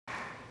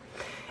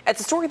It's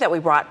a story that we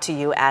brought to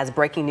you as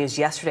breaking news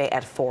yesterday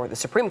at 4. The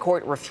Supreme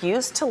Court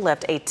refused to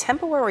lift a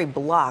temporary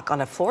block on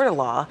a Florida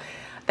law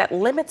that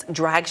limits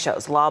drag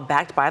shows. Law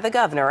backed by the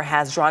governor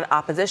has drawn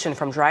opposition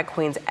from drag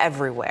queens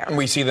everywhere.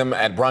 We see them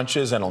at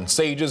brunches and on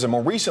stages, and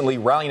more recently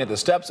rallying at the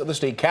steps of the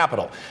state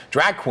capitol.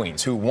 Drag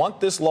queens who want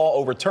this law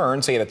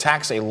overturned say it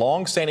attacks a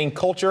long-standing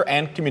culture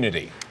and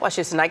community. WESH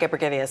News Tonight,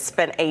 Gabrielle has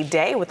spent a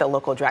day with a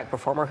local drag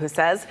performer who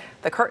says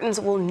the curtains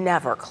will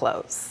never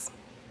close.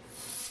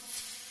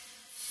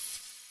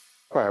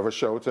 I have a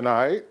show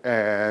tonight,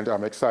 and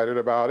I'm excited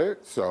about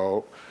it,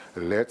 so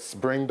let's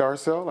bring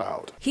Darcel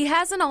out. He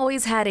hasn't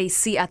always had a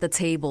seat at the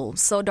table,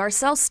 so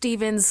Darcel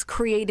Stevens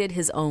created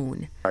his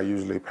own. I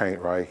usually paint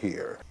right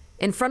here.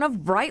 In front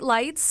of bright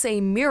lights,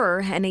 a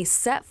mirror, and a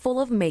set full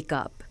of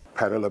makeup.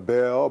 Patti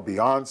LaBelle,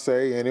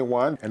 Beyonce,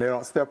 anyone, and they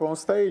don't step on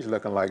stage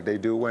looking like they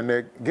do when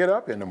they get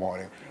up in the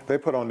morning. They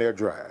put on their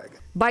drag.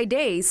 By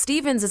day,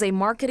 Stevens is a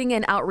marketing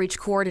and outreach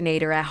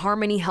coordinator at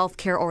Harmony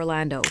Healthcare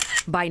Orlando.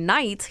 By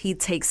night, he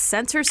takes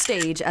center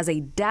stage as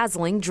a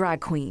dazzling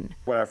drag queen.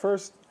 When I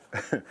first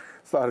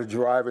started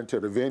driving to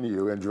the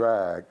venue in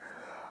drag,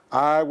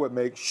 I would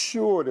make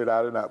sure that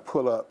I did not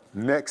pull up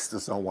next to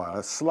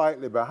someone,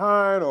 slightly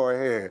behind or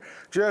ahead,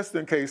 just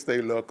in case they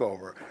look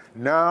over.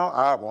 Now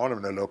I want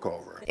them to look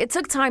over. It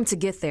took time to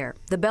get there.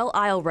 The Belle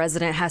Isle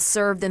resident has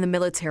served in the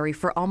military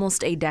for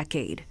almost a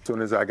decade. As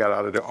soon as I got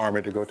out of the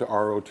Army to go to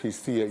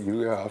ROTC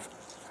at UF,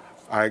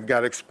 I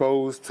got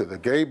exposed to the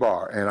gay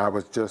bar, and I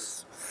was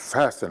just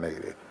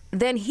fascinated.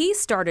 Then he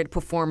started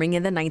performing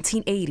in the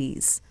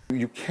 1980s.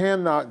 You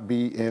cannot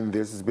be in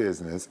this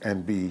business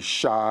and be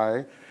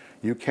shy.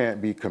 You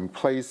can't be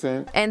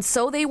complacent. And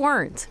so they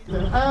weren't.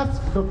 Then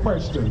ask the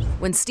question.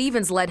 When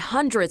Stevens led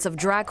hundreds of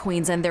drag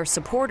queens and their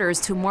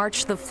supporters to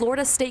march the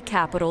Florida state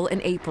capitol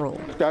in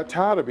April. Got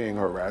tired of being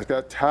harassed,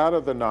 got tired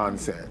of the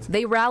nonsense.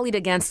 They rallied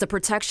against the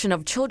Protection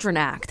of Children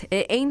Act.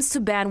 It aims to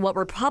ban what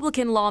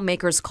Republican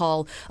lawmakers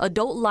call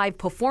adult live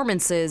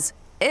performances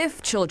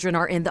if children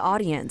are in the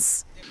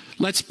audience.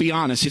 Let's be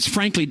honest, it's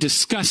frankly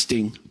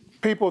disgusting.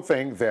 People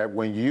think that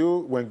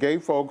when gay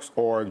folks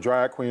or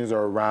drag queens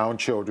are around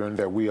children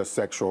that we are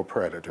sexual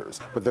predators.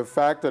 But the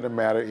fact of the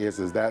matter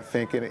is that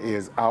thinking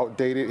is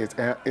outdated,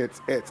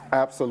 it's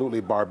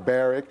absolutely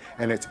barbaric,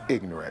 and it's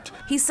ignorant.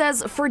 He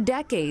says for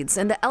decades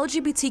in the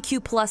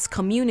LGBTQ+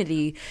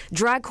 community,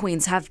 drag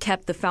queens have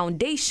kept the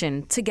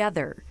foundation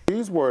together.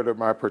 These were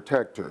my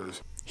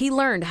protectors. He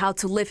learned how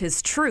to live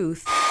his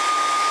truth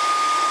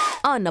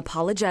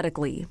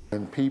unapologetically.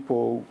 And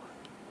people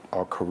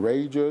are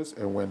courageous,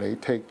 and when they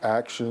take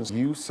actions,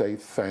 you say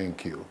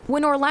thank you.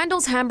 When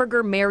Orlando's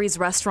Hamburger Mary's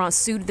restaurant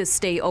sued the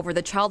state over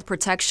the child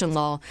protection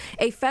law,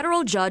 a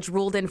federal judge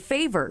ruled in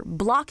favor,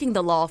 blocking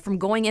the law from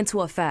going into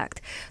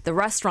effect. The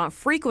restaurant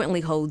frequently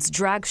holds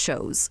drag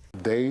shows.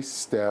 They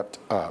stepped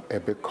up,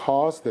 and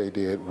because they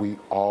did, we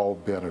all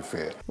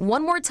benefit.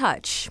 One more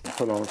touch.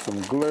 Put on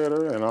some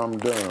glitter, and I'm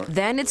done.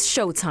 Then it's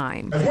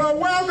showtime. Well,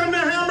 welcome to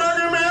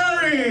Hamburger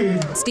Mary!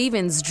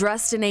 Stevens,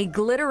 dressed in a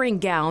glittering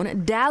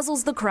gown,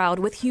 dazzles the crowd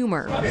with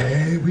humor.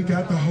 Hey, we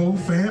got the whole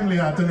family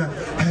out tonight.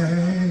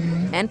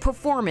 Hey. And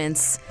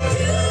performance.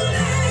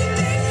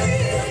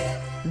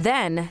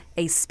 Then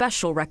a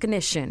special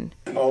recognition.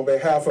 On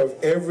behalf of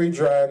every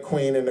drag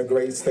queen in the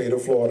great state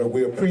of Florida,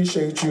 we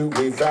appreciate you,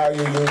 we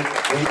value you, we honor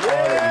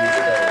you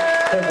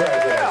today.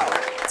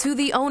 Congratulations. To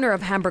the owner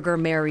of Hamburger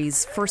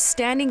Mary's for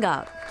standing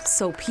up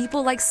so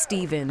people like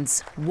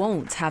Stevens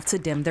won't have to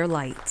dim their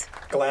light.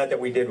 Glad that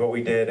we did what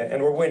we did,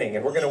 and we're winning,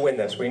 and we're going to win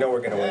this. We know we're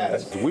going to win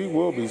this. We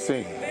will be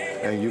seen,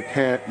 and you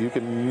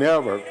can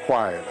never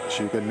quiet us.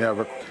 You can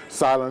never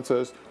silence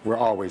us. We're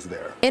always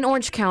there. In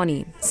Orange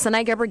County,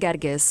 Sanay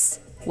Gebergergis,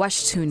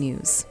 WESH 2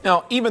 News.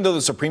 Now, even though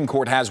the Supreme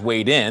Court has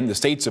weighed in, the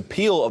state's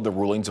appeal of the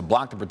ruling to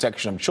block the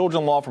Protection of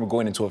Children law from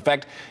going into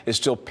effect is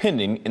still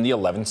pending in the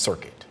 11th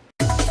Circuit.